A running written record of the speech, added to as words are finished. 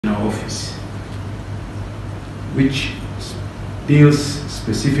which deals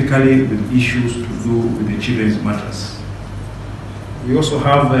specifically with issues to do with the children's matters. We also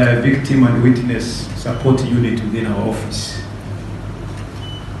have a victim and witness support unit within our office.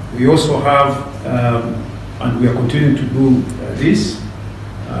 We also have, and we are continuing to do this,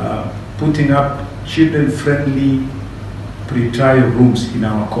 putting up children-friendly pre-trial rooms in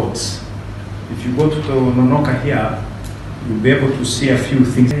our courts. If you go to the Nonoka here, you'll be able to see a few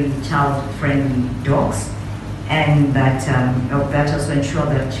things. Child-friendly dogs, and that also ensure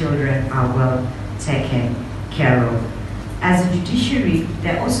that children are well taken care of. As a judiciary,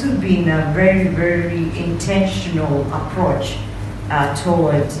 there also been a very, very intentional approach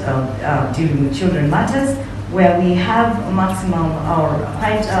towards dealing with children matters, where we have a maximum or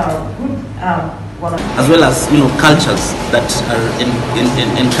quite good as well as cultures that are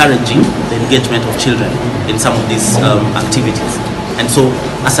encouraging the engagement of children in some of these activities. And so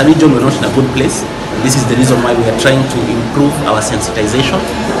as a region, we're not in a good place. This is the reason why we are trying to improve our sensitization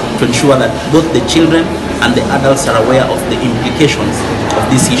to ensure that both the children and the adults are aware of the implications of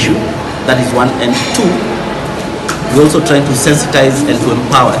this issue. That is one. And two, we're also trying to sensitize and to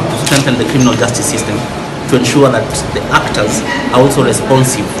empower, to strengthen the criminal justice system to ensure that the actors are also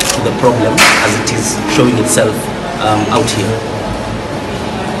responsive to the problem as it is showing itself out here.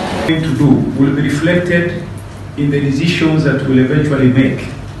 What we're going to do will be reflected in the decisions that we'll eventually make.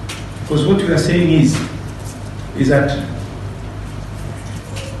 Because what we are saying is that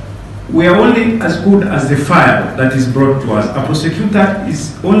we are only as good as the file that is brought to us. A prosecutor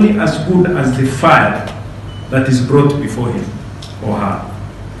is only as good as the file that is brought before him or her.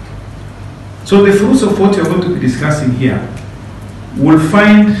 So the fruits of what we are going to be discussing here will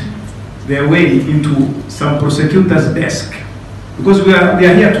find their way into some prosecutor's desk, because we are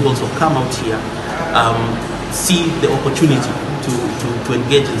here to also come out here, see the opportunity to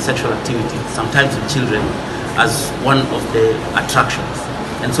engage in sexual activity, sometimes with children, as one of the attractions.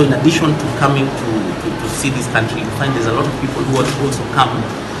 And so in addition to coming to see this country, you find there's a lot of people who also come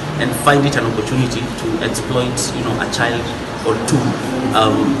and find it an opportunity to exploit a child or two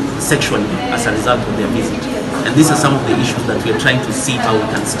sexually as a result of their visit. And these are some of the issues that we are trying to see how we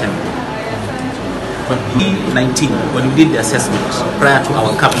can stem. In 2019, when we did the assessment prior to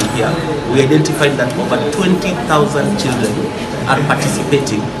our coming here, we identified that over 20,000 children are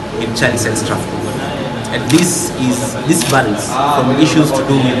participating in child sex trafficking. And this varies from issues to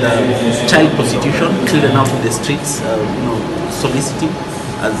do with child prostitution, children out in the streets, soliciting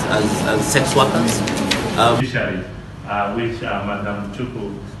as sex workers. Which Madam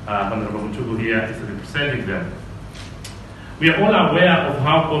Chuku, Honorable Chuku here is representing them. We are all aware of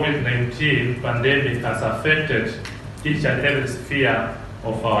how COVID-19 pandemic has affected each and every sphere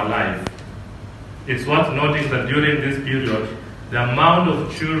of our life. It's worth noting that during this period, the amount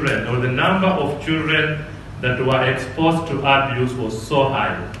of children or the number of children that were exposed to abuse was so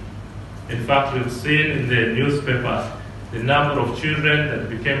high. In fact, we've seen in the newspapers the number of children that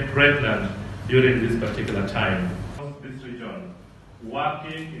became pregnant during this particular time. This region,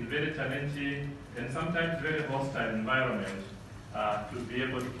 working in very challenging and sometimes very hostile environment to be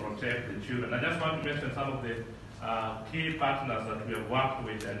able to protect the children. I just want to mention some of the key partners that we have worked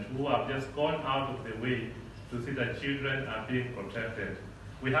with and who have just gone out of the way to see that children are being protected.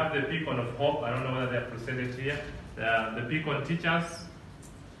 We have the Beacon of Hope. I don't know whether they are presented here. The Beacon teachers.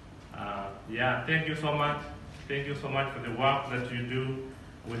 Thank you so much. Thank you so much for the work that you do.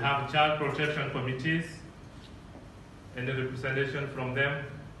 We have child protection committees, and the representation from them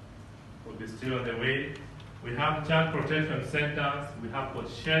will be still on the way. We have child protection centers. We have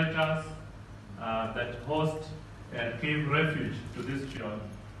shelters that host and give refuge to these children.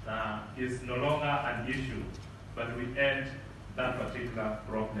 Is no longer an issue, but we end that particular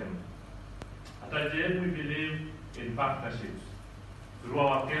problem. At IJM, we believe in partnerships. Through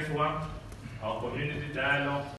our casework, our community dialogue,